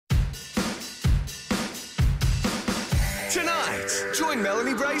Join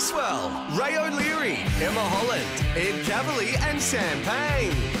Melanie Bracewell, Ray O'Leary, Emma Holland, Ed Cavalier and Sam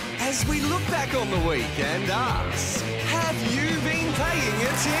Payne as we look back on the week and ask, have you been paying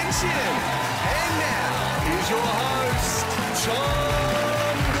attention? And now, here's your host,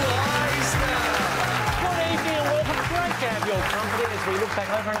 Tom Gleisner. Good evening and welcome. Great to have your company as we look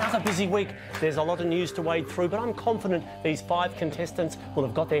back over another busy week. There's a lot of news to wade through, but I'm confident these 5 contestants will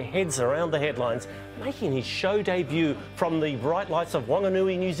have got their heads around the headlines. Making his show debut from the bright lights of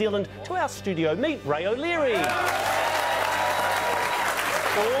Wanganui, New Zealand, to our studio, meet Ray O'Leary.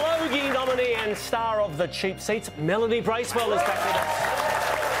 Logie nominee and star of The Cheap Seats, Melanie Bracewell, is back with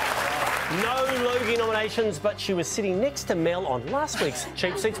us. No Logie nominations, but she was sitting next to Mel on last week's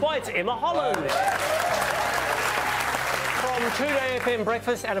Cheap Seats. Why, it's Emma Holland. From 2Day FM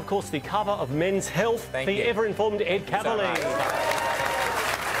Breakfast, and of course the cover of Men's Health, the ever-informed Ed Cavalier.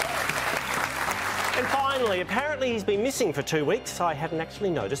 And finally, apparently he's been missing for 2 weeks. I hadn't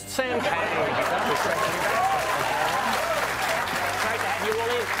actually noticed. Sam Payne.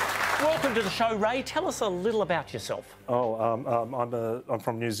 Welcome to the show, Ray. Tell us a little about yourself. I'm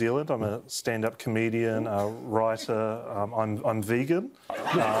from New Zealand. I'm a stand-up comedian, a writer. I'm vegan.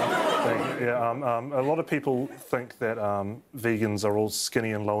 A lot of people think that vegans are all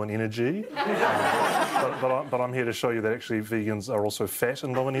skinny and low in energy, but I'm here to show you that actually vegans are also fat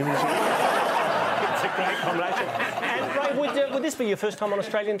and low in energy. It's a great combination. And Ray, would this be your first time on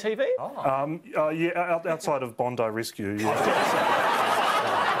Australian TV? Outside of Bondi Rescue. Yeah.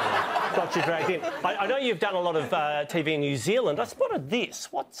 Got you dragged in. I know you've done a lot of TV in New Zealand. I spotted this.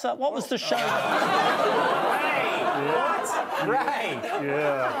 What was the show? Ray!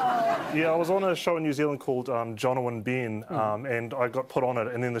 Yeah, I was on a show in New Zealand called Jono and Ben, and I got put on it,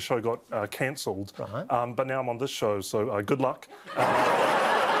 and then the show got cancelled. Right. But now I'm on this show, so good luck.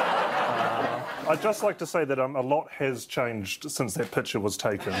 I'd just like to say that a lot has changed since that picture was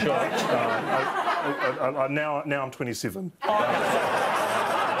taken. Sure. Now I'm 27.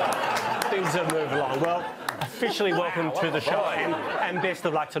 Things have moved along. Well, officially welcome to the show and best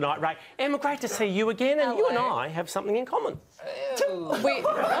of luck tonight, Ray. Emma, great to see you again, and you and I have something in common. We're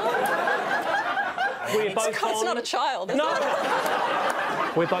both Scott's not a child, is it?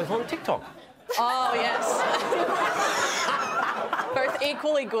 We're both on TikTok. Oh, yes. Both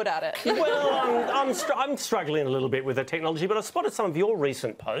equally good at it. Well, I'm struggling a little bit with the technology, but I spotted some of your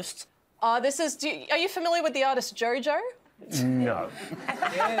recent posts. Are you familiar with the artist JoJo? No.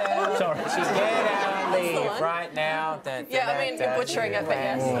 Sorry. She's down leave right now. You're butchering it, but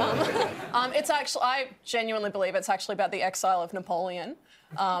yes. It's actually, I genuinely believe it's actually about the exile of Napoleon.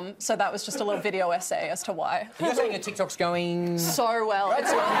 So that was just a little video essay as to why. You're saying your TikTok's going so well.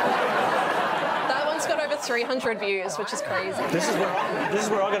 That one's got over 300 views, which is crazy. This is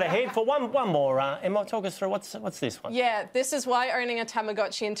where I'm going to head for one more. Emma, talk us through what's this one? Yeah, this is why owning a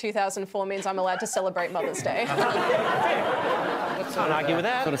Tamagotchi in 2004 means I'm allowed to celebrate Mother's Day. Can't argue with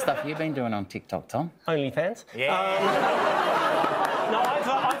that. What sort of stuff have you been doing on TikTok, Tom? OnlyFans. Yeah. No,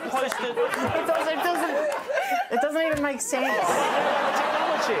 I've posted. It doesn't even make sense.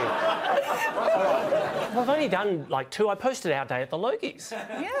 Well, I've only done like 2. I posted our day at the Logies.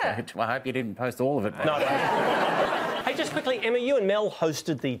 Yeah. I hope you didn't post all of it. No. Hey, just quickly, Emma, you and Mel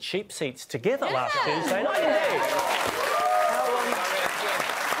hosted the Cheap Seats together last Tuesday night.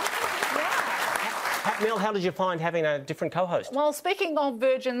 Mel, how did you find having a different co-host? Well, speaking of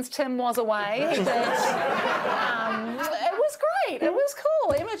virgins, Tim was away. It was great. It was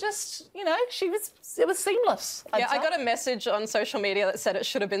cool. Emma just, it was seamless. I got a message on social media that said it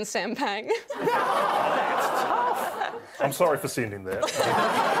should have been Sam Payne. That's tough. I'm sorry for sending that.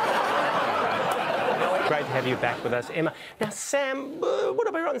 Great to have you back with us, Emma. Now, Sam, would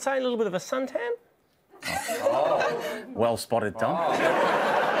I be right in saying a little bit of a suntan? Well spotted, Tom.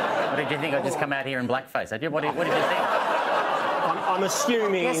 What did you think? I just come out here in blackface. What did you think? I'm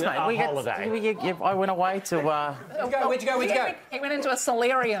assuming yes, mate. a holiday. I went away to... Where'd you go? He went into a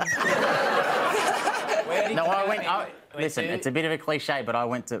solarium. No, listen, it's a bit of a cliche, but I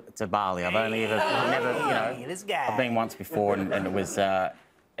went to Bali. I've only never, I've been once before, and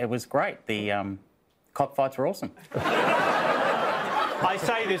it was great. The cockfights were awesome. I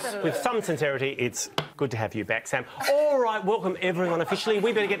say this with some sincerity, it's good to have you back, Sam. All right, welcome everyone officially.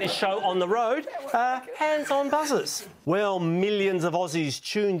 We better get this show on the road. Hands on buzzers. Well, millions of Aussies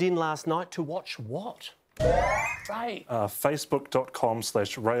tuned in last night to watch what? Ray.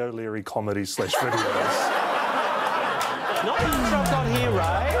 Facebook.com/Ray O'Leary comedy/videos. Not the answer I've got here,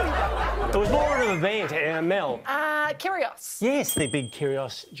 Ray. It was more of an event, Mel. Kyrgios. Yes, the big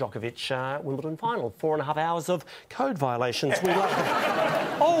Kyrgios Djokovic Wimbledon final. 4.5 hours of code violations. We love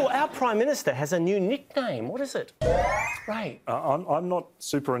them. Oh, our Prime Minister has a new nickname. What is it? Ray. I'm not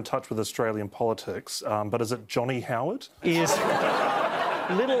super in touch with Australian politics, but is it Johnny Howard? Is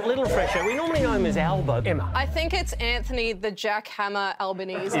little fresher. We normally know him as Albo. Emma. I think it's Anthony the Jackhammer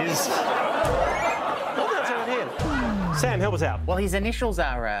Albanese. Is. Oh, that's right here. Sam, help us out. Well, his initials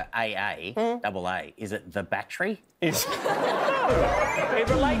are AA, double A. Is it the battery? Is. No. It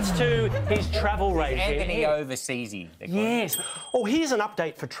relates to his travel regime. Anthony Overseasy. Yes. Oh, here's an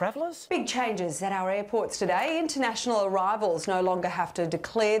update for travellers. Big changes at our airports today. International arrivals no longer have to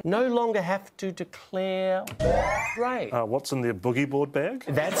declare. No longer have to declare. Ray. What's in their boogie board bag?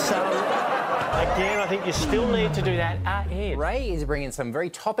 That's, again, I think you still need to do that ahead. Ray is bringing some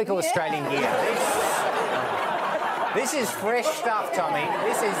very topical Australian gear. This is fresh stuff, Tommy.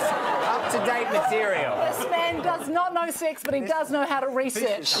 This is up-to-date material. This man does not know sex, but he does know how to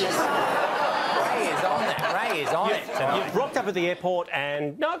research. Ray is on it. Ray is on it tonight. You've rocked up at the airport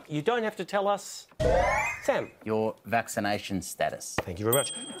and, no, you don't have to tell us. Sam. Your vaccination status. Thank you very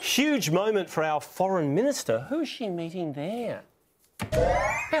much. Huge moment for our foreign minister. Who's she meeting there?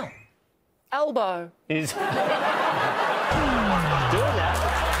 Mel. Elbow. Is doing that.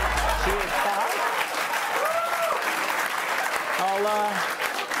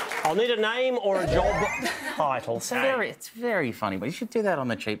 I'll need a name or a job title. It's very funny, but you should do that on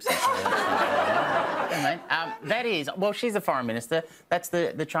the cheap side. That is, well, she's the foreign minister. That's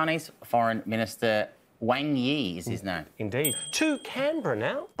the Chinese foreign minister. Wang Yi is his name. Indeed. To Canberra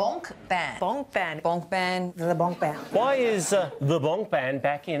now. Bonk ban. Bonk ban. Bonk ban. The bonk ban. Why is the bonk ban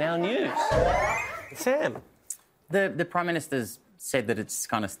back in our news? Sam. The Prime Minister's said that it's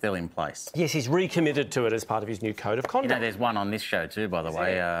kind of still in place. Yes, he's recommitted to it as part of his new code of You conduct. know, there's one on this show too, by the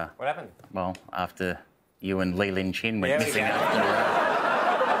way. What happened? Well, after you and Lee Lin Chin went There we missing go. after.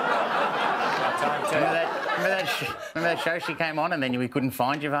 Remember that show she came on and then we couldn't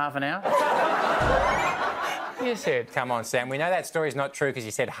find you for half an hour? You said. Come on, Sam. We know that story's not true because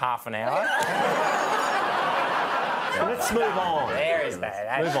you said half an hour. So let's move on. There is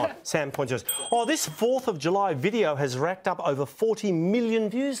that. Move on. Sam, point to us. Oh, this 4th of July video has racked up over 40 million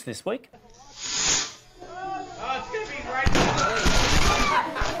views this week.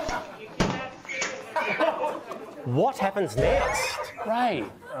 What happens next? Ray.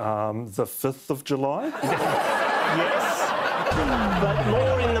 The 5th of July? Yes. But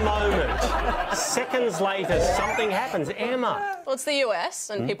more in the moment. Seconds later, something happens. Emma. Well, it's the US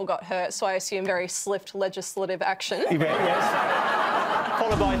and people got hurt, so I assume very swift legislative action. Yes.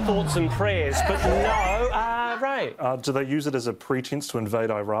 Followed by thoughts and prayers. But no, Ray. Do they use it as a pretense to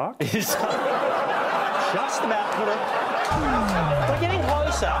invade Iraq? Just about put it. We're getting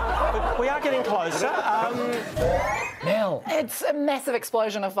closer. We are getting closer. Mel. It's a massive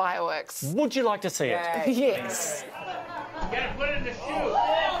explosion of fireworks. Would you like to see it? Yes. You gotta put it in the shoe.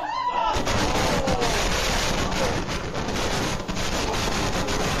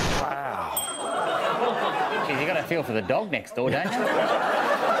 Geez, you got to feel for the dog next door, don't you?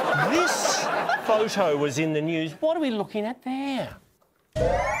 This photo was in the news. What are we looking at there?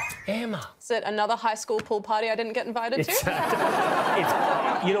 Emma. Is it another high school pool party I didn't get invited to?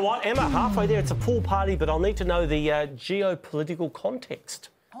 You know what, Emma, halfway there, it's a pool party, but I'll need to know the geopolitical context,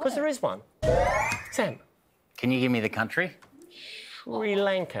 because there is one. Sam. Can you give me the country? Sri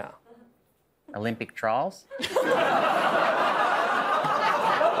Lanka. Olympic trials?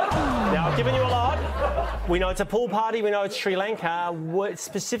 Now, I've given you a lot. We know it's a pool party. We know it's Sri Lanka. What,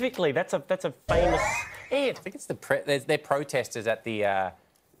 specifically, that's a famous ad. I think it's they're protesters at the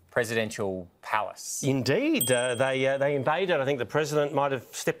presidential palace. Indeed. They invaded. I think the president might have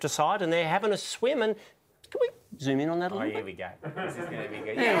stepped aside and they're having a swim. And can we zoom in on that a little bit? Here we go. This is going to be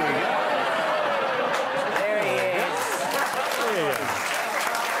good. There we go. There he is.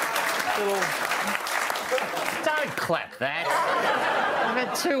 Don't clap that. I've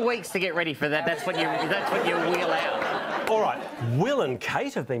had 2 weeks to get ready for that. That's what you wheel out. All right. Will and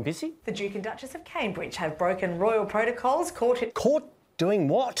Kate have been busy. The Duke and Duchess of Cambridge have broken royal protocols. Caught doing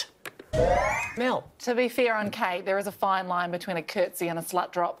what? Mel. To be fair on Kate, there is a fine line between a curtsy and a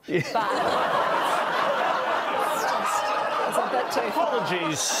slut drop. Yeah. But it's a bit too far.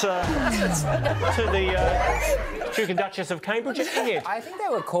 Apologies to the Duke and Duchess of Cambridge. I think they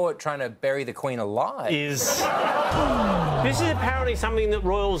were caught trying to bury the Queen alive. This is apparently something that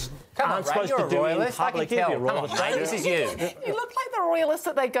royals aren't supposed to do in public. I can tell. Come on, mate, this is you. You look like the royalist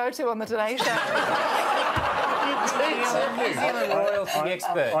that they go to on the Today Show. New Zealand royalty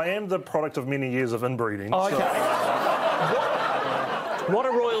expert. I am the product of many years of inbreeding. Okay. What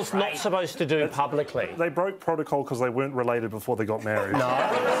are royals not supposed to do publicly? They broke protocol because they weren't related before they got married.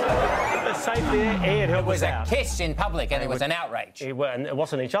 No. Safety there. Ed, help It was us a out. kiss in public and it was an outrage. It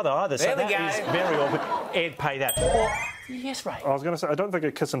wasn't each other either, so There we that go. is very awkward. Ed, pay that. Or, yes, Ray. I was going to say, I don't think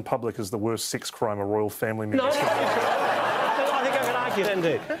a kiss in public is the worst sex crime a royal family member No, should do. I think I can argue that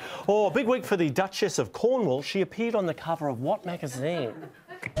indeed. Oh, big week for the Duchess of Cornwall. She appeared on the cover of what magazine?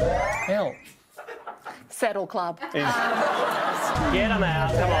 Hell. Saddle Club. Get them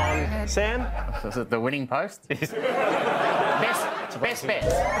out, come on. Sam? Was it the Winning Post? Best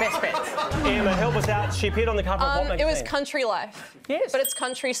bets. Best bets. Emma, help us out. She appeared on the cover of what magazine? It was Country Life. Yes. But it's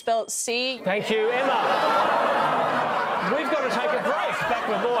country spelled C. Thank you, Emma. We've got to take a break. Back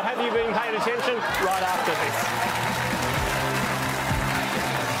with more Have You Been Paying Attention right after this.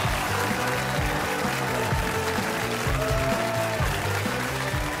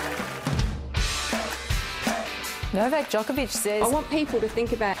 Novak Djokovic says, I want people to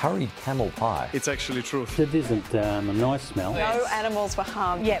think about Curried camel pie. It's actually true. It isn't a nice smell. no animals were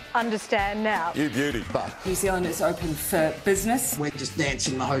harmed. Yep, understand now. You beauty. But New Zealand is open for business. we're just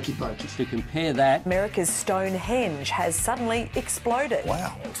dancing the hokey pokey. To compare that, America's Stonehenge has suddenly exploded.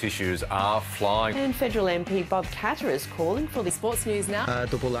 Wow. Tissues are flying. And federal MP Bob Katter is calling for the sports news now.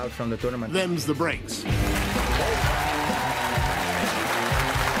 To pull out from the tournament. Them's the breaks. We're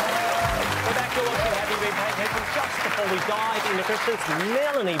back to watching Have You Been Paying Attention. Just before we dive into questions,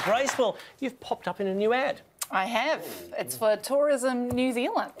 Melanie Bracewell, you've popped up in a new ad. I have. It's for Tourism New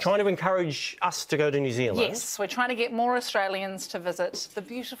Zealand. Trying to encourage us to go to New Zealand. Yes, we're trying to get more Australians to visit the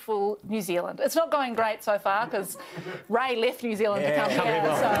beautiful New Zealand. It's not going great so far because Ray left New Zealand to come here,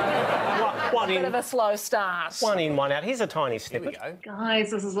 so One a bit in, of a slow start. one in, one out. Here's a tiny snippet.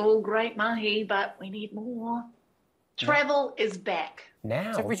 Guys, this is all great mahi, but we need more. Travel is back.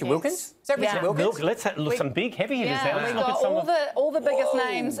 Now. Is that Richard Wilkins? Is that Richard Wilkins? Look, let's have some big heavy hitters now. Yeah, Let's we've look at got some of all the biggest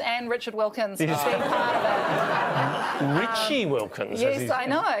names and Richard Wilkins being part of it. Richie Wilkins. as Yes, he's- I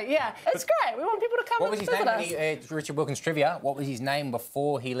know. Yeah, it's great. We want people to come What and was his visit name? us. Richard Wilkins trivia. What was his name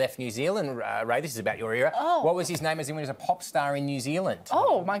before he left New Zealand? Ray, this is about your era. Oh. What was his name as he was a pop star in New Zealand?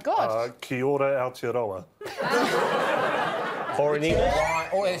 Oh my God! Kia ora Aotearoa. Or in English.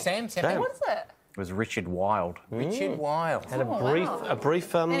 Oh, Sam. What's it? It was Richard Wilde. Richard Wilde. And a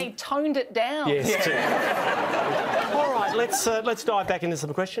brief. And he toned it down. Yes. All right, let's dive back into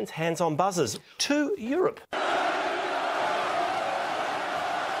some questions. Hands on buzzers. To Europe.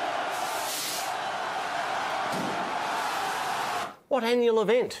 What annual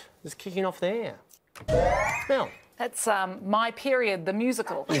event is kicking off there? Mel. That's My Period, the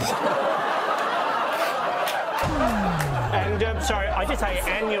musical. And, sorry, I did say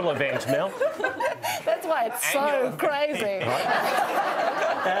annual event, Mel. That's why it's so crazy.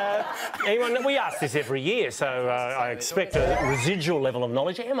 Anyone, we ask this every year, so I expect a residual level of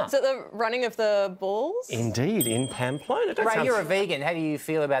knowledge. Emma. Is it the running of the bulls? Indeed, in Pamplona. That Ray, sounds- you're a vegan. How do you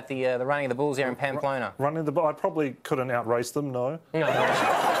feel about the running of the bulls there in Pamplona? Running the... I probably couldn't outrace them, no.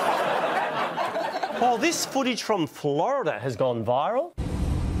 Well, this footage from Florida has gone viral.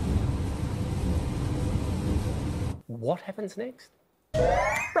 What happens next?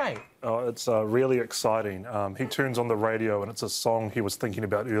 Ray. Oh, it's really exciting. He turns on the radio and it's a song he was thinking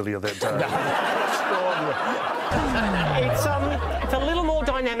about earlier that day. It's a little more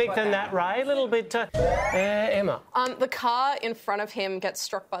dynamic than that, Ray. A little bit. Emma. The car in front of him gets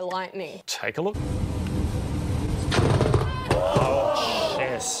struck by lightning. Take a look. Oh,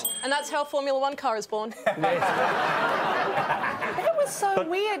 yes. And that's how a Formula One car is born. It was so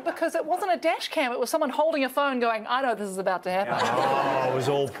weird because it wasn't a dash cam, it was someone holding a phone going, I know this is about to happen. Oh, it was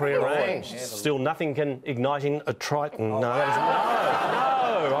all prearranged. Still nothing can igniting a Triton. No, that is... No.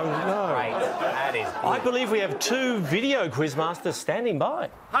 Right, that is... I believe we have two video quizmasters standing by.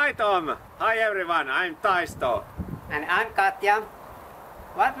 Hi, Tom. Hi, everyone. I'm Taisto. And I'm Katja.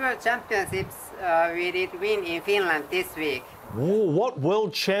 What World Championships we did win in Finland this week? Ooh, what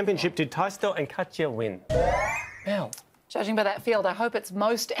world championship did Taisto and Katja win? Mel. Judging by that field, I hope it's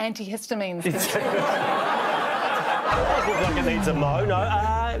most antihistamines. It looks like it needs a mo.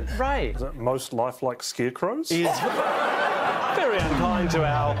 No, Ray. Is it most lifelike scarecrows? Is very unkind to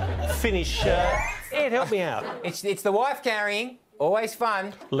our Finnish. Ed, help me out. It's the wife carrying. Always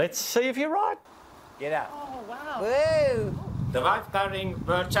fun. Let's see if you're right. Get out. Oh, wow. Woo! The wife carrying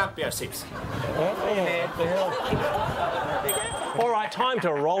World Championships. All right, time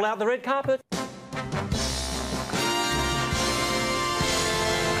to roll out the red carpet.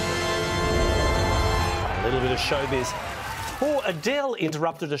 A little bit of showbiz. Oh, Adele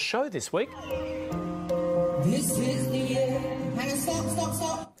interrupted a show this week. This is the end. Hang on,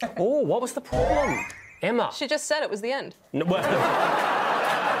 stop. Oh, what was the problem? Emma. She just said it was the end. Well,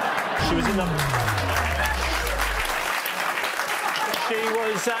 She was in the...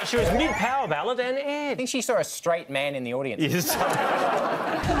 She was mid-power ballad and aired. I think she saw a straight man in the audience. Yes.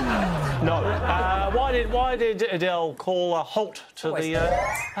 No. Why did Adele call a halt to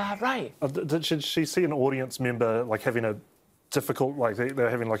Ray? Did she see an audience member like having a difficult, like they were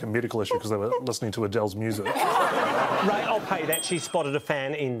having like a medical issue because they were listening to Adele's music? Ray, I'll pay that. She spotted a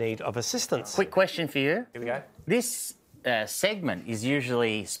fan in need of assistance. Quick question for you. Here we go. This segment is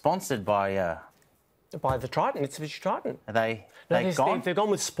usually sponsored by the Triton, Mitsubishi Triton. Are they? No, gone? They've gone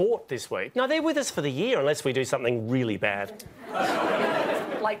with sport this week. No, they're with us for the year unless we do something really bad.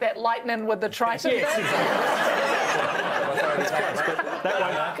 Like that lightning with the Triton. Yes, exactly.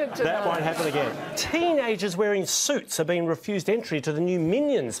 That won't happen again. Teenagers wearing suits are being refused entry to the new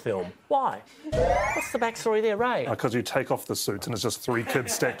Minions film. Why? What's the backstory there, Ray? Because you take off the suits and it's just 3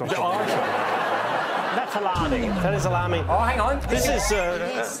 kids stacked on top of each other. That's alarming. That is alarming. Oh, hang on. This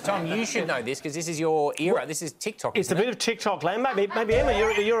is... Tom, you should know this because this is your era. This is TikTok. It's a bit of TikTok land. Maybe Emma,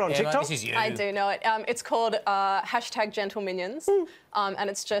 you're on TikTok. This is you. I do know it. It's called #GentleMinions, and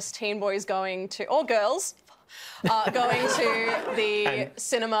it's just teen boys going to, or girls, going to the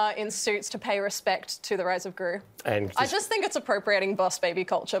cinema in suits to pay respect to the rise of Gru. And I just think it's appropriating boss baby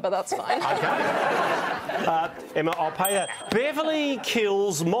culture, but that's fine. Okay. Emma, I'll pay that. Beverly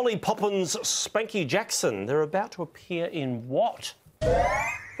kills Molly Poppins' Spanky Jackson. They're about to appear in what?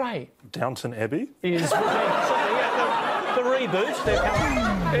 Ray. Downton Abbey? Is the reboot. They're coming.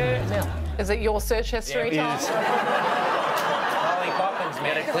 Now. Is it your search history, Tom? Molly Poppins,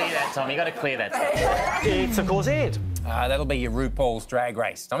 man. You got to clear that, Tom. You got to clear that. It's, of course, Ed. That'll be your RuPaul's Drag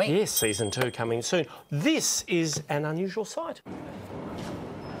Race, Tommy. Yes, season 2 coming soon. This is an unusual sight.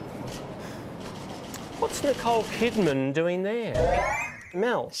 What's Nicole Kidman doing there?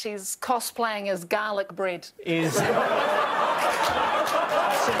 Mel. She's cosplaying as garlic bread. Is... This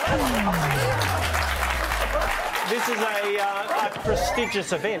is a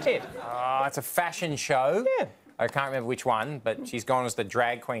prestigious event. It's a fashion show. Yeah. I can't remember which one, but she's gone as the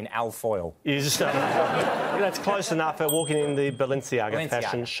drag queen Alfoyle. That's close enough for walking in the Balenciaga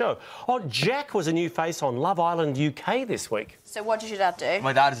fashion show. Oh, Jack was a new face on Love Island UK this week. So what did your dad do?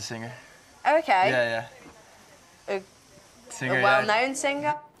 My dad is a singer. Okay. Yeah. A well-known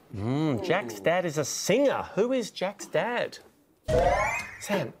singer? Jack's dad is a singer. Who is Jack's dad?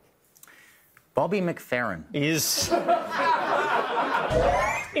 Sam. Bobby McFerrin. Is...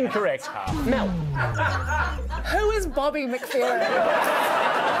 Incorrect. Mel. Who is Bobby McFerrin?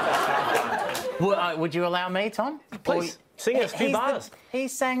 Would you allow me, Tom? Please. Sing us 2 bars. He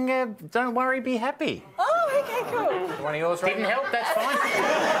sang Don't Worry, Be Happy. Oh, okay, cool. One of yours, Didn't help, that's fine.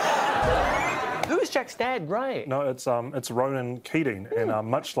 Who is Jack's dad, Ray? No, it's Ronan Keating, and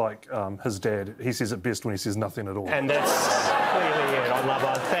much like his dad, he says it best when he says nothing at all. And that's clearly it on Love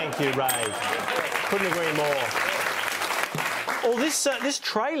Island. Thank you, Ray. Couldn't agree more. Oh, this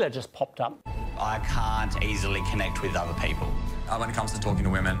trailer just popped up. I can't easily connect with other people. When it comes to talking to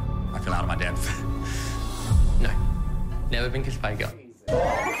women, I feel out of my depth. No, never been kissed by a girl.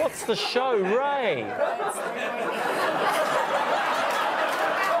 What's the show, Ray?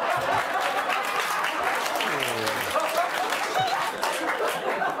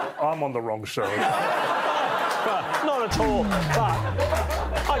 I'm on the wrong show. Not at all. But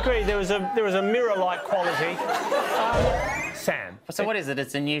I agree. There was a mirror-like quality. Sam. So what is it?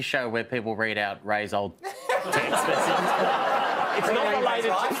 It's a new show where people read out Ray's old text. It's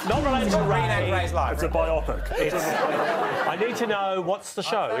not related to Ray. Ray's life. It's a biopic. I need to know what's the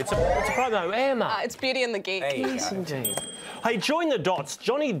show. It's a promo. Emma. It's Beauty and the Geek. Yes, indeed. Hey, join the dots.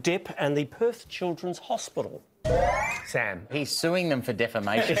 Johnny Depp and the Perth Children's Hospital. Sam. He's suing them for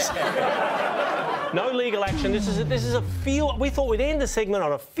defamation. No legal action. This is a feel. We thought we'd end the segment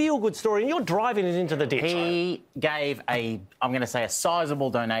on a feel-good story, and you're driving it into the ditch. He gave I'm going to say, a sizable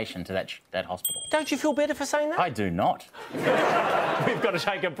donation to that hospital. Don't you feel better for saying that? I do not. We've got to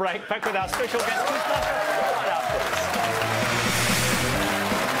take a break. Back with our special guest, right after this.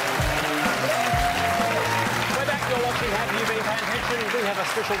 We're back. You're watching Have You Been Paying Attention? We have a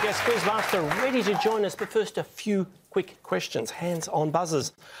special guest quizmaster ready to join us, but first a few quick questions. Hands on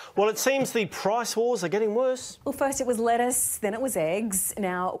buzzers. Well, it seems the price wars are getting worse. Well, first it was lettuce, then it was eggs.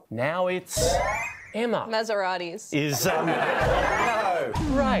 Now it's Emma. Maseratis. Is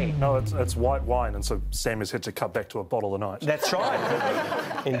Ray. No, it's white wine, and so Sam has had to cut back to a bottle a night. That's right.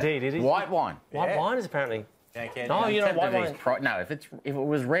 Indeed, it is. White wine. White wine is apparently. No, you know white wine. No, if it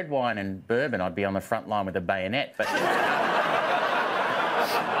was red wine and bourbon, I'd be on the front line with a bayonet. But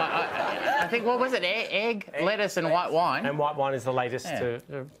I think, what was it? Egg, lettuce, and white wine. And white wine is the latest to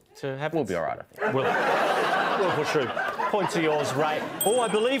have. We'll be all right, I think. We'll push through. points are yours, Ray. Oh, I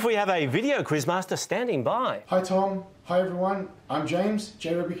believe we have a video quizmaster standing by. Hi Tom, hi everyone. I'm James,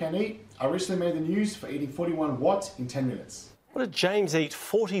 J-Ruby Can Eat. I recently made the news for eating 41 watts in 10 minutes. What did James eat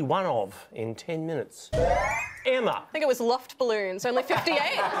 41 of in 10 minutes? Emma. I think it was loft balloons, only 58.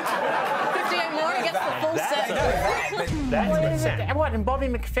 58 more, he gets the full set. That's Sam. What, and Bobby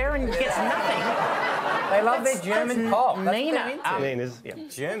McFerrin gets nothing? They love their German pop. That's what they're Nina. into. Nina's, yeah.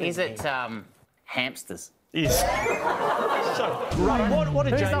 German. Is it hamsters? Is. So, Ray, what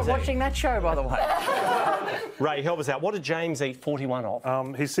did Who's James not eat? watching that show, by the way? Ray, help us out. What did James eat 41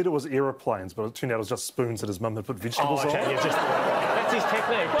 of? He said it was aeroplanes, but it turned out it was just spoons that his mum had put vegetables on. Yeah, that's his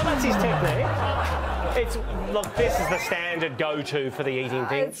technique. Well, that's his technique. Look, this is the standard go-to for the eating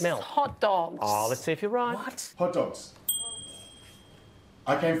thing. It's Mel. hot dogs. Oh, let's see if you're right. What? Hot dogs.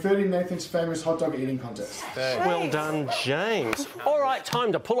 I came third in Nathan's famous hot dog eating contest. Well done, James. All right,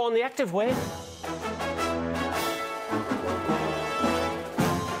 time to pull on the activewear.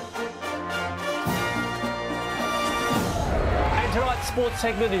 And tonight's sports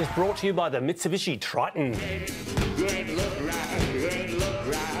segment is brought to you by the Mitsubishi Triton.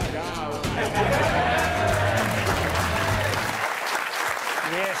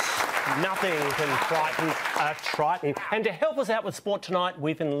 Yes, nothing can frighten a Triton. And to help us out with sport tonight,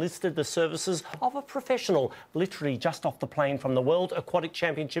 we've enlisted the services of a professional, literally just off the plane from the World Aquatic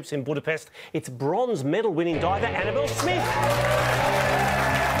Championships in Budapest. It's bronze medal winning diver Annabelle Smith.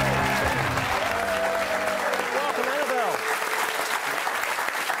 Welcome, Annabelle.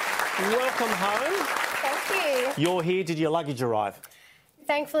 Welcome home. Thank you. You're here. Did your luggage arrive?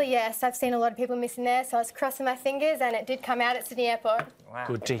 Thankfully, yes. I've seen a lot of people missing there, so I was crossing my fingers and it did come out at Sydney Airport. Wow.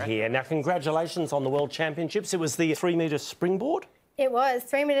 Good to hear. Now, congratulations on the World Championships. It was the 3-metre springboard. It was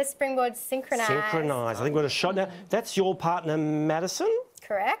 3-metre springboard synchronised. Synchronised. I think we've got a shot now. That's your partner, Madison?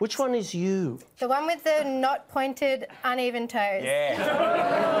 Correct. Which one is you? The one with the not pointed, uneven toes.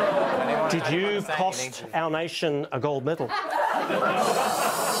 Yeah. Did you cost our nation a gold medal? I'm not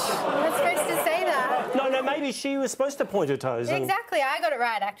supposed to say that. No, maybe she was supposed to point her toes. Exactly. I got it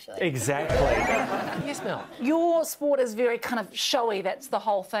right, actually. Exactly. Yes, Mel. Your sport is very kind of showy, that's the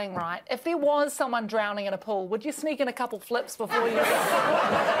whole thing, right? If there was someone drowning in a pool, would you sneak in a couple flips before you...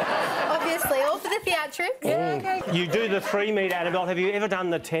 Obviously, all for the theatrics. Yeah, okay. You do the 3-metre, Annabelle. Have you ever done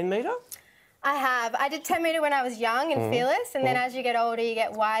the 10-metre? I have. I did 10-metre when I was young and fearless, and then as you get older, you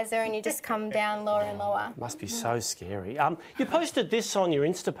get wiser and you just come down lower and lower. Must be so scary. You posted this on your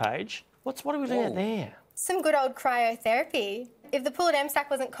Insta page. What are we looking at there? Some good old cryotherapy. If the pool at MSAC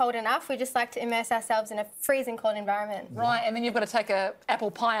wasn't cold enough, we just like to immerse ourselves in a freezing cold environment. Right, and then you've got to take an apple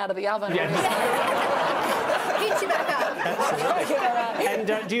pie out of the oven. Heat you back up.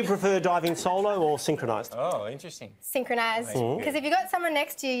 And do you prefer diving solo or synchronised? Oh, interesting. Synchronised. Because if you've got someone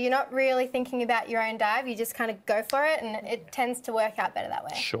next to you, you're not really thinking about your own dive, you just kind of go for it, and it tends to work out better that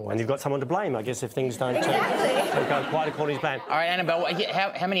way. Sure, and you've got someone to blame, I guess, if things don't Exactly. go quite according to plan. All right, Annabelle,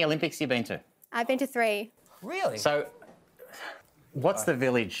 how many Olympics have you been to? I've been to 3. Really? So, what's the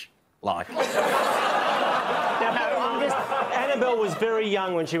village like? Annabelle was very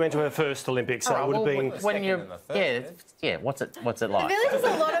young when she went to her first Olympics, so it would have been... When you're... Yeah, what's it The like? village is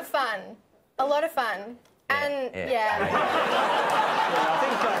a lot of fun. A lot of fun. And, yeah.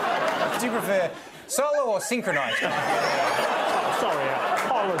 Do you prefer solo or synchronised? Sorry, I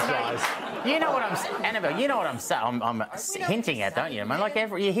apologise. You know what Annabelle, you know what I'm hinting at, don't you? I mean, like,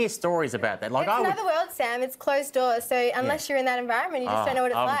 you hear stories about that. Like, It's another world, Sam. It's closed doors, so unless you're in that environment, you just don't know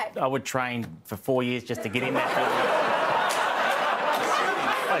what it's like. I would train for 4 years just to get in that.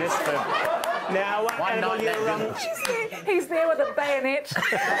 Now, Annabelle, you're... He's there with a bayonet.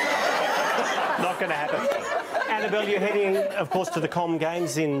 Not going to happen. Annabelle, you're heading, of course, to the Com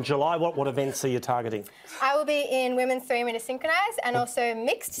Games in July. What events are you targeting? I will be in women's 3-metre synchronised and also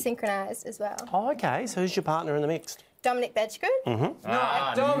mixed synchronised as well. Oh, OK. So who's your partner in the mixed? Dominic Bedgood.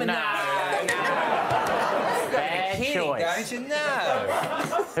 Dominic. Bad choice. Don't you know?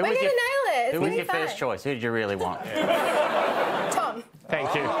 We're going to nail it. Who was your first choice? Who did you really want? Tom.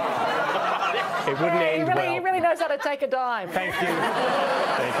 Thank you. It wouldn't end well. He really knows how to take a dive. Thank you.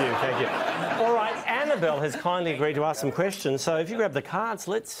 Thank you. All right, Annabelle has kindly agreed to ask some questions, so if you grab the cards,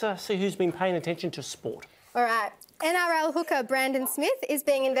 let's see who's been paying attention to sport. All right. NRL hooker Brandon Smith is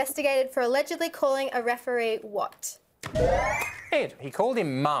being investigated for allegedly calling a referee what? Ed, he called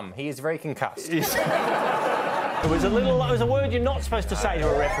him mum. He is very concussed. It was a word you're not supposed to say to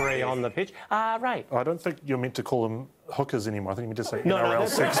a referee on the pitch. Ray. I don't think you're meant to call them hookers anymore. I think you meant to say No, NRL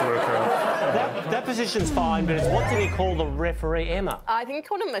sex worker. That position's fine, but it's what did he call the referee, Emma? I think he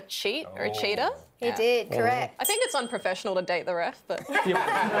called him a cheat or a cheater. He did, correct. I think it's unprofessional to date the ref, but...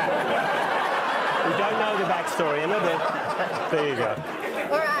 We don't know the backstory, Emma, but there you go.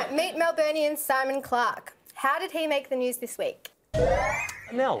 All right, meet Melburnian Simon Clark. How did he make the news this week?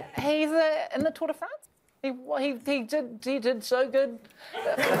 Mel. He's in the Tour de France. He did so good.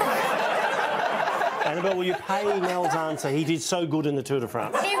 Annabelle, will you pay Mel's answer? He did so good in the Tour de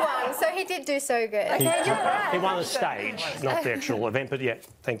France. He won, so he did do so good. Okay, you're right. He won the stage, not the actual event, but yeah.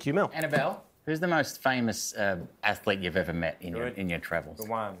 Thank you, Mel. Annabelle, who's the most famous athlete you've ever met in your travels? The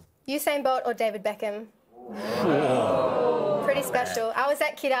one. Usain Bolt or David Beckham? Pretty special. I was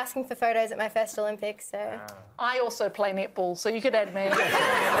that kid asking for photos at my first Olympics, so... I also play netball, so you could add me.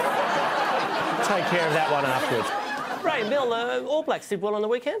 Take care of that one afterwards. Ray, Mel, All Blacks did well on the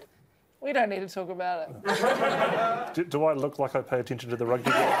weekend? We don't need to talk about it. Do I look like I pay attention to the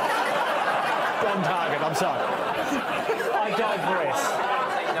rugby game? On target, I'm sorry.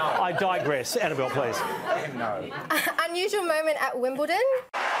 I digress. Annabelle, please. No. Unusual moment at Wimbledon.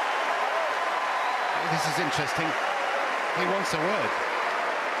 This is interesting. He wants a word.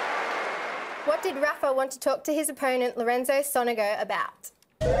 What did Rafa want to talk to his opponent, Lorenzo Sonego, about?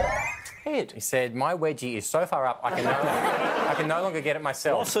 He said, my wedgie is so far up, I can no longer get it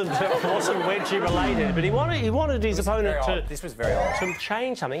myself. Wasn't wedgie related, but he wanted his opponent to... This was very odd. To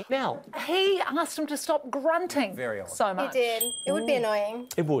change something. Now... He asked him to stop grunting so much. He did. It would be annoying.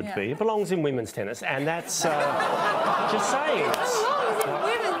 It would be. It belongs in women's tennis, and that's... just saying.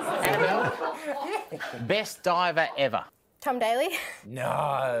 Annabelle, best diver ever. Tom Daly.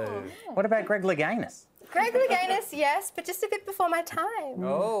 No. What about Greg Louganis? Greg Louganis, yes, but just a bit before my time.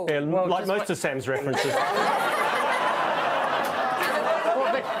 Oh. Yeah, well, like most of Sam's references.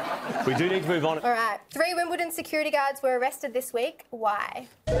 We do need to move on. All right. 3 Wimbledon security guards were arrested this week. Why?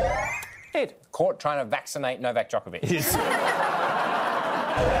 Ed. Caught trying to vaccinate Novak Djokovic. Yes.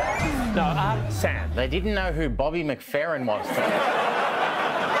 No, Sam. They didn't know who Bobby McFerrin was.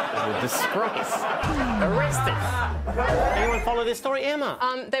 A disgrace. Arrested. Anyone follow this story, Emma?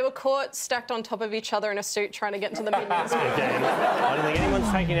 They were caught stacked on top of each other in a suit trying to get into the minions. Again, I don't think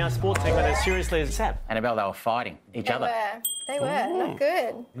anyone's taking our sports segment as seriously as Sam. Annabelle, they were fighting each other. They were. Not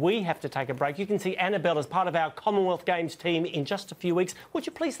good. We have to take a break. You can see Annabelle as part of our Commonwealth Games team in just a few weeks. Would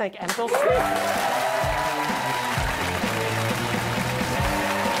you please thank Annabelle Smith?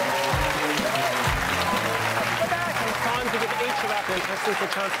 Contestants a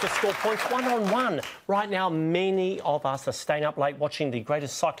chance to score points one-on-one. Right now, many of us are staying up late watching the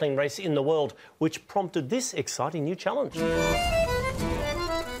greatest cycling race in the world, which prompted this exciting new challenge.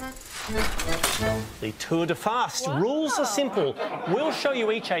 The Tour de Fast. Wow. Rules are simple. We'll show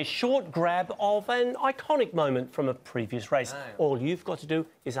you each a short grab of an iconic moment from a previous race. All you've got to do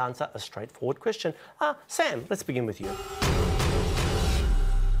is answer a straightforward question. Sam, let's begin with you.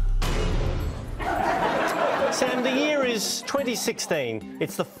 Sam, the year is 2016.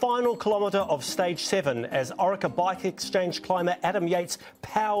 It's the final kilometre of Stage 7 as Orica Bike Exchange climber Adam Yates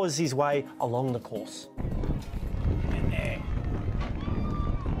powers his way along the course.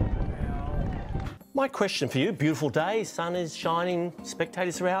 My question for you, beautiful day, sun is shining,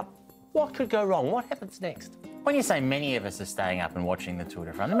 spectators are out. What could go wrong? What happens next? When you say many of us are staying up and watching the Tour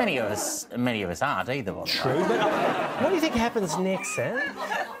de France, many of us aren't either. True, but what do you think happens next, Sam?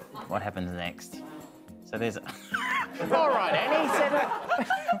 What happens next? So there's... All right, Annie, set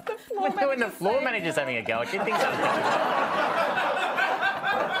it. When the floor manager's having a go at you, think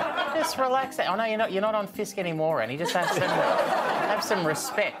just relax. Oh no, you're not on Fisk anymore, Annie. Just have some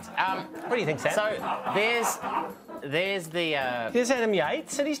respect. What do you think, Sam? So there's the... There's Adam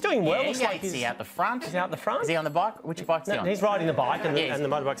Yates, and he's doing well. Yeah, Looks like he's out the front. He's out the front. Is he on the bike? Which bike's he on? He's riding the bike, and the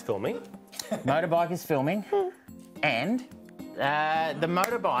motorbike's filming. Motorbike is filming, and the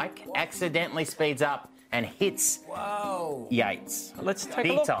motorbike accidentally speeds up and hits Yates. Let's take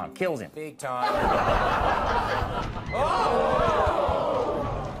Big a look. time, kills him. Big time.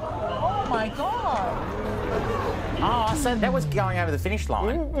 Oh my God. Oh, so that was going over the finish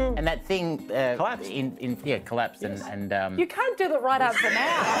line, and that thing collapsed. Collapsed, and You can't do the right answer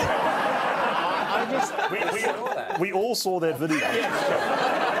now. We all saw that video.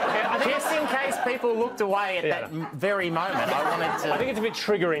 Just in case people looked away at that very moment, I wanted to... I think it's a bit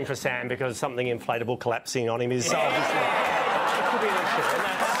triggering for Sam because something inflatable collapsing on him is obviously... It could be an issue, and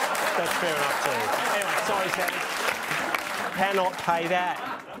that's fair enough too. Anyway, sorry, Sam. Cannot pay that.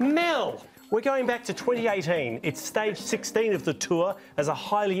 Mel, we're going back to 2018. It's stage 16 of the tour as a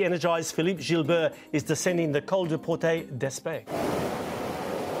highly energised Philippe Gilbert is descending the Col de Porte d'Espée.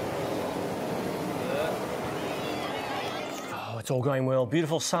 It's all going well.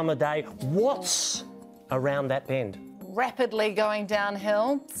 Beautiful summer day. What's around that bend? Rapidly going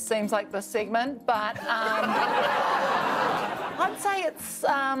downhill. Seems like the segment, but I'd say it's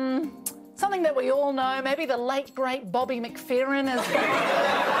something that we all know. Maybe the late, great Bobby McFerrin is...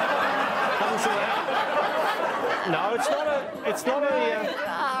 No, it's not a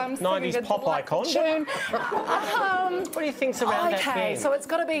 90s pop icon. Tune. What do you think's around that Okay, bend? so it's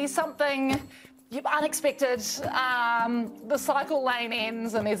got to be something unexpected. The cycle lane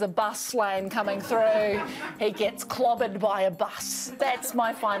ends and there's a bus lane coming through. He gets clobbered by a bus. That's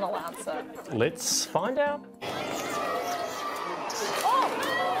my final answer. Let's find out.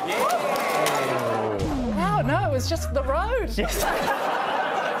 Wow, no, it was just the road. Yes.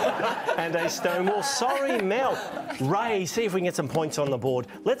 And a Stonewall. Sorry, Mel. Ray, see if we can get some points on the board.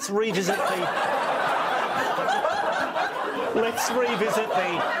 Let's revisit the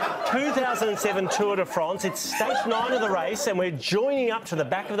 2007 Tour de France. It's stage 9 of the race, and we're joining up to the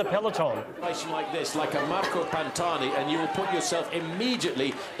back of the peloton. Like this, like a Marco Pantani, and you will put yourself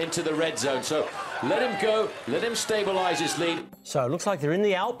immediately into the red zone. So let him go, let him stabilise his lead. So it looks like they're in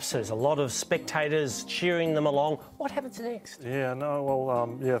the Alps. There's a lot of spectators cheering them along. What happens next? Yeah, no,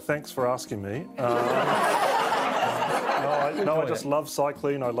 well, yeah, thanks for asking me. I just love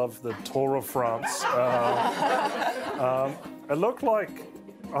cycling. I love the Tour of France. It looked like,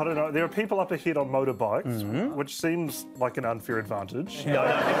 I don't know, there are people up ahead on motorbikes, which seems like an unfair advantage. No,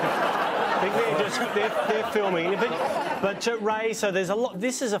 I think they're filming. But Ray, so there's a lot.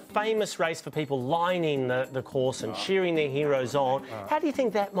 This is a famous race for people lining the course and cheering their heroes on. How do you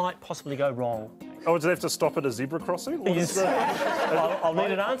think that might possibly go wrong? Oh, do they have to stop at a zebra crossing? Yes. I'll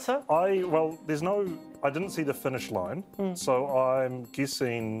need an answer. I didn't see the finish line, so I'm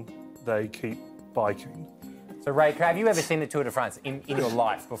guessing they keep biking. So, Ray, have you ever seen the Tour de France in your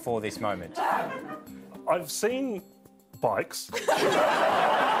life before this moment? I've seen bikes.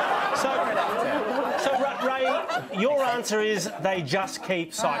 So, Ray, your answer is they just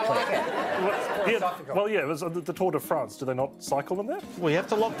keep cycling. It was the Tour de France. Do they not cycle in that? We have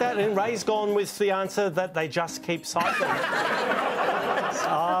to lock that in. Ray's gone with the answer that they just keep cycling.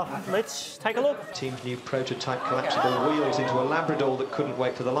 Let's take a look. Team's new prototype collapsible wheels into a Labrador that couldn't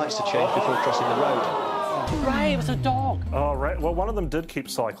wait for the lights to change before crossing the road. Ray, it was a dog. Oh, right. Well, one of them did keep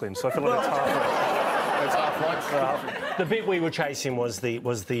cycling, so I feel like it's halfway. It's halfway. The bit we were chasing was the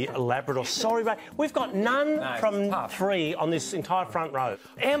Labrador. Sorry, Ray. We've got none from 3 on this entire front row.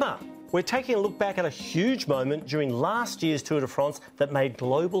 Emma, we're taking a look back at a huge moment during last year's Tour de France that made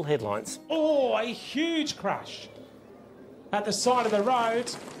global headlines. Oh, a huge crash at the side of the road.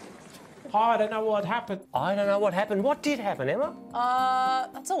 I don't know what happened. I don't know what happened. What did happen, Emma?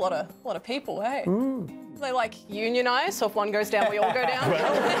 That's a lot of people, hey? They like unionise, so if one goes down, we all go down.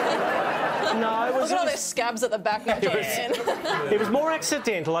 No, it was... Look at all those scabs at the back not joining in. It was more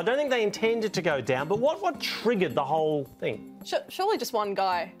accidental. I don't think they intended to go down, but what triggered the whole thing? Surely just one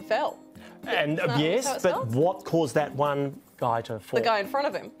guy fell. And yes, but what caused that one guy to fall? The guy in front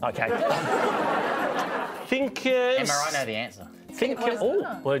of him. Okay. Think... Emma, I know the answer. I think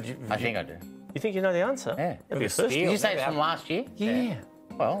I do. You think you know the answer? Yeah. That'd be a first. Did you say it's from last year? Yeah.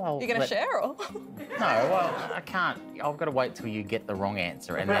 Well, You're going to share, or? No, well, I can't. I've got to wait till you get the wrong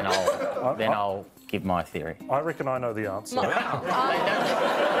answer, and then I'll give my theory. I reckon I know the answer.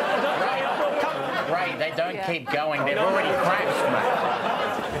 Ray, they don't keep going. They've already crashed,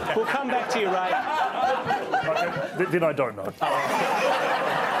 mate. We'll come back to you, Ray. Okay, then I don't know.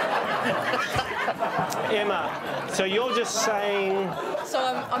 Emma, so you're just saying... So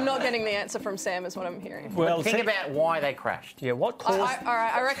I'm not getting the answer from Sam, is what I'm hearing. Well, think about why they crashed. Yeah, what caused... All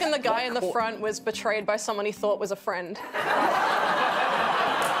right, I reckon the guy in the front was betrayed by someone he thought was a friend.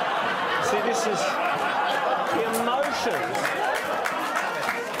 See, this is the emotions.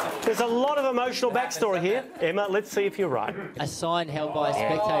 There's a lot of emotional backstory here. Emma, let's see if you're right. A sign held by a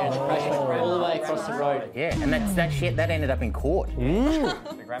spectator in the crash went all the way across the road. Yeah, and that ended up in court.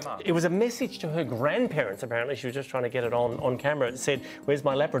 The grandma. It was a message to her grandparents, apparently. She was just trying to get it on camera. It said, "Where's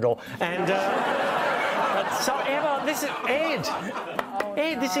my Labrador?" And so, Emma, this is Ed.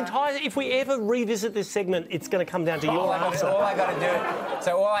 Ed, this entire... If we ever revisit this segment, it's going to come down to your answer. All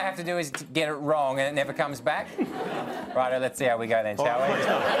I have to do is get it wrong and it never comes back? Right, let's see how we go then, shall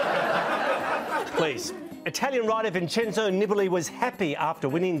we? Please. Italian rider Vincenzo Nibali was happy after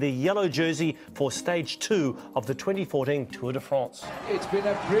winning the yellow jersey for stage 2 of the 2014 Tour de France. It's been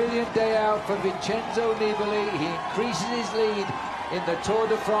a brilliant day out for Vincenzo Nibali. He increases his lead in the Tour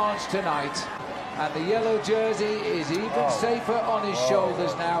de France tonight. And the yellow jersey is even safer on his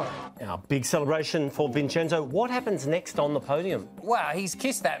shoulders now. Now, big celebration for Vincenzo. What happens next on the podium? Well, he's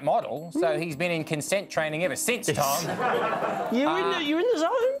kissed that model, so he's been in consent training ever since, Tom. You're in the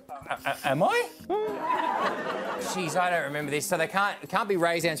zone? Am I? Jeez, I don't remember this. So it can't be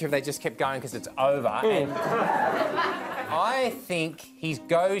Ray's answer if they just kept going because it's over. I think he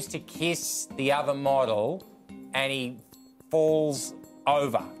goes to kiss the other model and he falls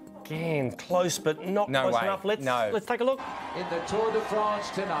over. Again, close but not No close way. enough. Let's take a look. In the Tour de France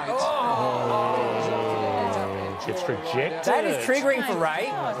tonight. It's rejected. That is triggering for Ray.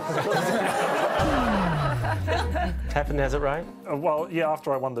 Happened, has it, Ray? Well, yeah,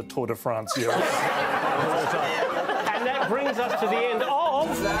 after I won the Tour de France, yeah. And that brings us to the end of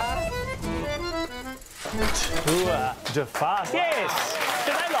Tour de France. Yes.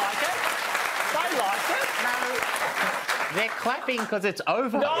 Do they like it? They like it. They're clapping because it's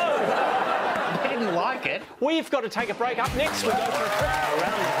over. No. They didn't like it. We've got to take a break. Up next, we go for a trip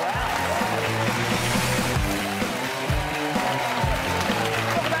around the ground.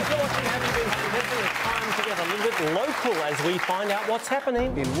 Welcome back to watching Have You Been Spending Time Together? A little bit local as we find out what's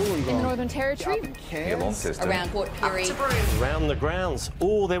happening in Wollongong. In the Northern Territory, around Port Pirie. Around the grounds.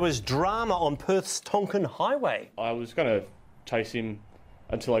 Oh, there was drama on Perth's Tonkin Highway. I was going to chase him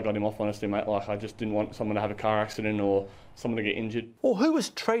until I got him off, honestly, mate. Like, I just didn't want someone to have a car accident or someone to get injured. Well, who was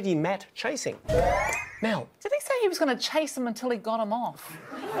tradie Matt chasing? Mel. Did he say he was going to chase him until he got him off?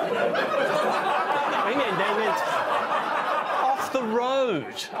 He meant off the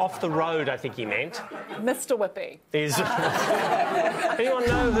road. Off the road, I think he meant. Mr. Whippy. Anyone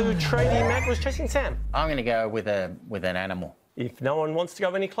know who tradie Matt was chasing, Sam? I'm going to go with an animal. If no one wants to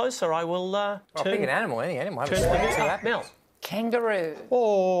go any closer, I will turn... pick an animal, any animal. Turn to the Mel. Kangaroo.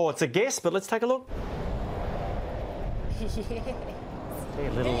 Oh, it's a guess, but let's take a look. A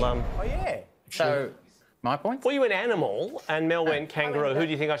little, Oh, yeah. So, my points? Well, you went animal, and Mel went kangaroo. Who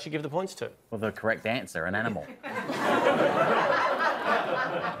do you think I should give the points to? Well, the correct answer, an animal.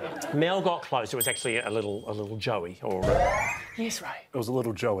 Mel got close. It was actually a little Joey, or... Yes, Ray. It was a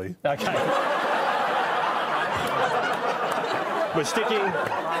little Joey. OK. We're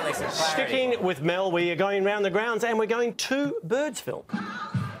sticking with Mel. We are going round the grounds and we're going to Birdsville.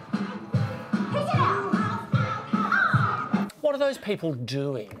 What are those people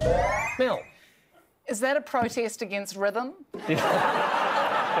doing? Mel. Is that a protest against rhythm? Very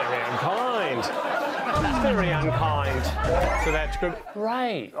unkind. Very unkind to that group.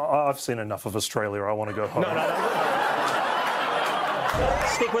 Ray. I've seen enough of Australia. I want to go home. No.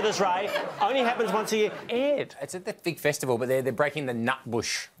 Stick with us, Ray. Only happens once a year. Ed. It's at the big festival, but they're breaking the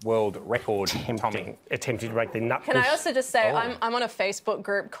Nutbush world record. Attempting to break the Nutbush. Can I also just say, I'm on a Facebook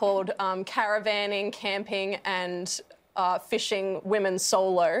group called Caravanning, Camping and Fishing Women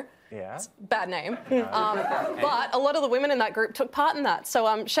Solo. Yeah. It's a bad name. But a lot of the women in that group took part in that.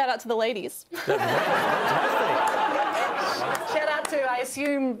 So shout out to the ladies. Shout out to, I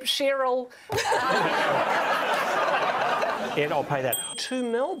assume, Cheryl. Ed, I'll pay that. To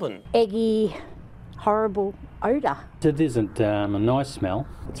Melbourne. Eggy, horrible odour. It isn't a nice smell.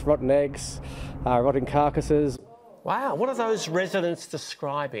 It's rotten eggs, rotten carcasses. Wow, what are those residents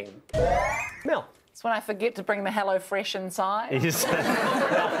describing? Mel. It's when I forget to bring the HelloFresh inside. Yes.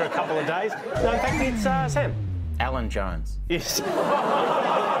 After a couple of days. No, in fact, it's Sam. Alan Jones. Yes. In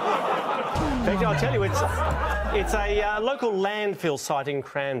fact, I'll tell you, it's a local landfill site in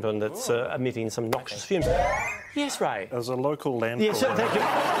Cranbourne that's emitting some noxious fumes. Yes, Ray. As a local landfill. Yes, sir, thank you.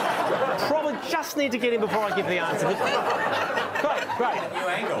 Probably just need to get in before I give the answer. Great. New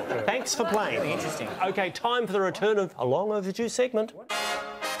angle. Thanks for playing. Really interesting. OK, time for the return of a long overdue segment.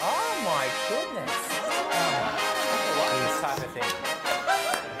 Oh, my goodness. This type of thing.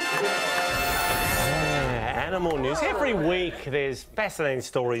 Animal news. Every week there's fascinating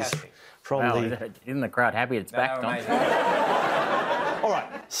stories from Isn't the crowd happy it's back, Tom? All right,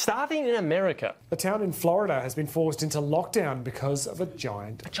 starting in America. A town in Florida has been forced into lockdown because of a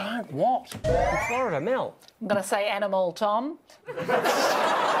giant. A giant what? In Florida, Mel. I'm going to say animal, Tom.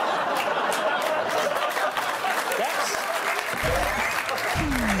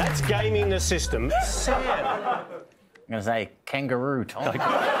 That's gaming the system. Sam. I'm going to say kangaroo, Tom.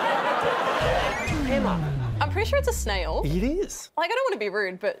 Emma. I'm pretty sure it's a snail. It is. Like, I don't want to be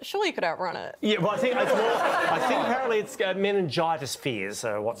rude, but surely you could outrun it. Yeah, well, I think apparently it's meningitis fears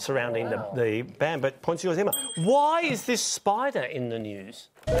what's surrounding the ban. But points to yours, Emma. Why is this spider in the news?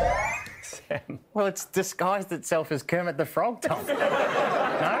 Sam. Well, it's disguised itself as Kermit the Frog, Tom. No?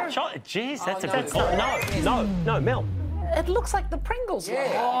 Jeez, that's a good point. No, Mel. It looks like the Pringles one.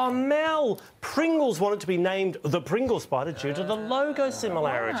 Oh, Mel. Pringles wanted to be named the Pringle Spider due to the logo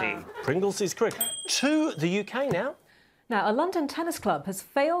similarity. Pringles is correct. To the UK now. Now, a London tennis club has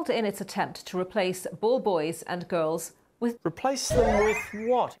failed in its attempt to replace ball boys and girls with... Replace them with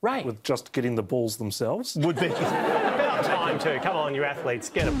what? Ray? With just getting the balls themselves? Would be. time too. Come on, you athletes,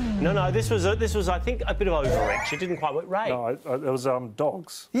 get them. No, this was I think a bit of overreach. It didn't quite work. Ray. No, it was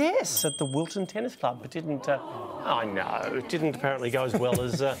dogs. Yes, at the Wilton Tennis Club, but didn't. I know, it didn't apparently go as well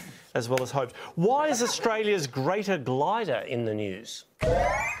as hoped. Why is Australia's greater glider in the news?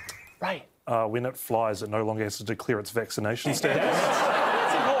 Ray. When it flies, it no longer has to declare its vaccination status.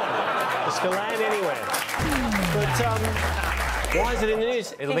 That's important. It's can land anywhere. But why is it in the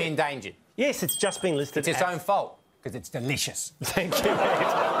news? It'll be endangered. Yes, it's just been listed. It's its own fault, because it's delicious. Thank you, mate.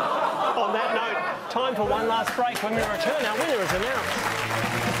 On that note, time for one last break. When we return, our winner is announced.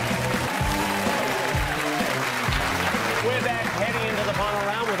 We're back heading into the final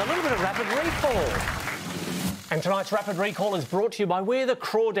round with a little bit of Rapid Recall. And tonight's Rapid Recall is brought to you by Where the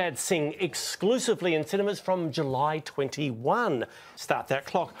Crawdads Sing, exclusively in cinemas from July 21. Start that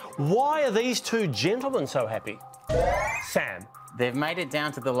clock. Why are these two gentlemen so happy? Sam. They've made it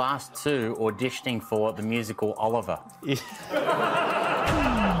down to the last two auditioning for the musical Oliver. Come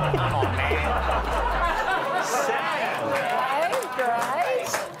on, man. Sam. Great.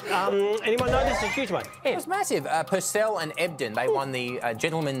 Anyone know this is a huge one? It was massive. Purcell and Ebden, they won the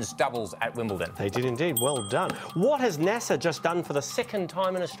gentlemen's doubles at Wimbledon. They did indeed. Well done. What has NASA just done for the second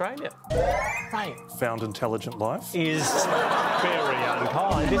time in Australia? Right. Found intelligent life. Is very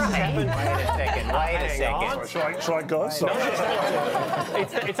unkind. This has happened. Wait a second. Shall I go?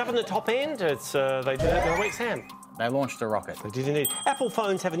 It's up in the top end. They did it the other week, Sam. They launched a rocket. They did indeed. Apple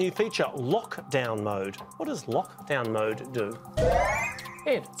phones have a new feature, lockdown mode. What does lockdown mode do?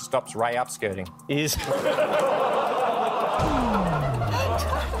 Ed. Stops Ray upskirting. Is... The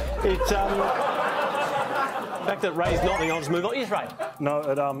fact that Ray's not the I'll just move on. Yes, Ray. No,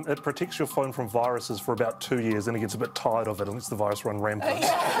 it protects your phone from viruses for about 2 years, then it gets a bit tired of it and lets the virus run rampant.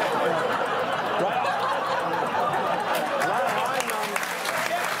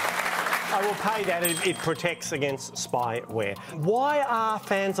 I will pay that. It protects against spyware. Why are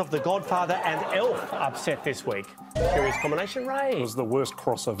fans of The Godfather and Elf upset this week? Curious combination, Ray. It was the worst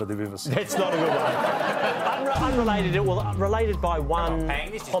crossover they've ever seen. That's not a good one. Unrelated, related by one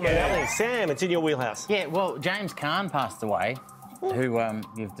commonality. Sam, it's in your wheelhouse. Yeah, well, James Caan passed away, who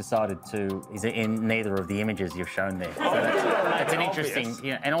you've decided is in neither of the images you've shown there. So that's an interesting...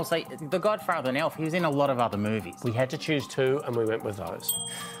 You know, and also, The Godfather and Elf, he was in a lot of other movies. We had to choose two, and we went with those.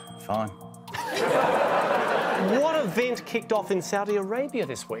 Fine. What event kicked off in Saudi Arabia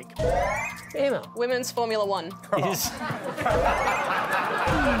this week? Emma. Women's Formula One. Is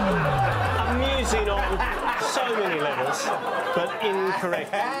amusing on so many levels, but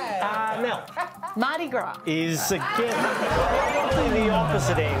incorrect. Mel. Mardi Gras. Is again probably the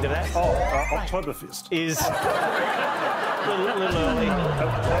opposite end of that. Oktoberfest. Is a little early.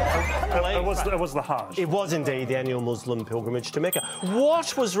 It was the Hajj. It was indeed the annual Muslim pilgrimage to Mecca.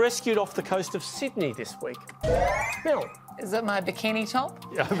 What was rescued off the coast of Sydney this week? Mel. Is it my bikini top?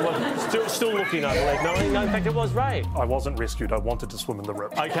 Well, still looking, I believe. No, in fact, it was Ray. I wasn't rescued. I wanted to swim in the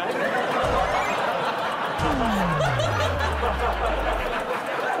river. OK.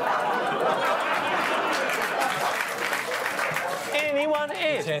 Anyone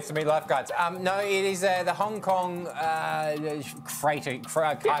else? Chance to meet lifeguards. No, it is the Hong Kong cargo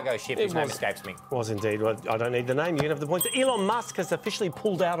ship. Whose name escapes me. Was indeed. Well, I don't need the name. You can have the points. Elon Musk has officially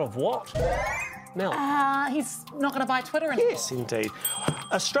pulled out of what? Mel. He's not going to buy Twitter anymore. Yes, indeed.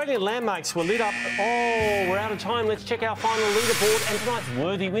 Australian landmarks were lit up. Oh, we're out of time. Let's check our final leaderboard. And tonight's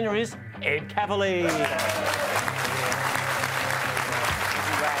worthy winner is Ed Cavalier.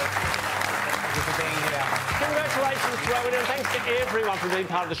 Congratulations to our winner, and thanks to everyone for being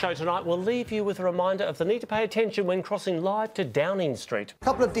part of the show tonight. We'll leave you with a reminder of the need to pay attention when crossing live to Downing Street. A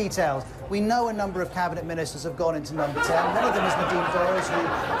couple of details. We know a number of Cabinet Ministers have gone into number 10. One of them is Nadine Dorries, who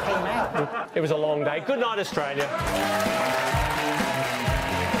came out. It was a long day. Good night, Australia.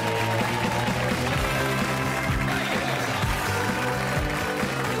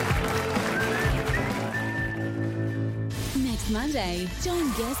 Monday, join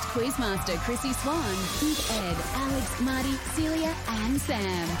guest quizmaster Chrissy Swan with Ed, Alex, Marty, Celia and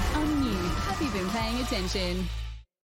Sam on New. Have you been paying attention?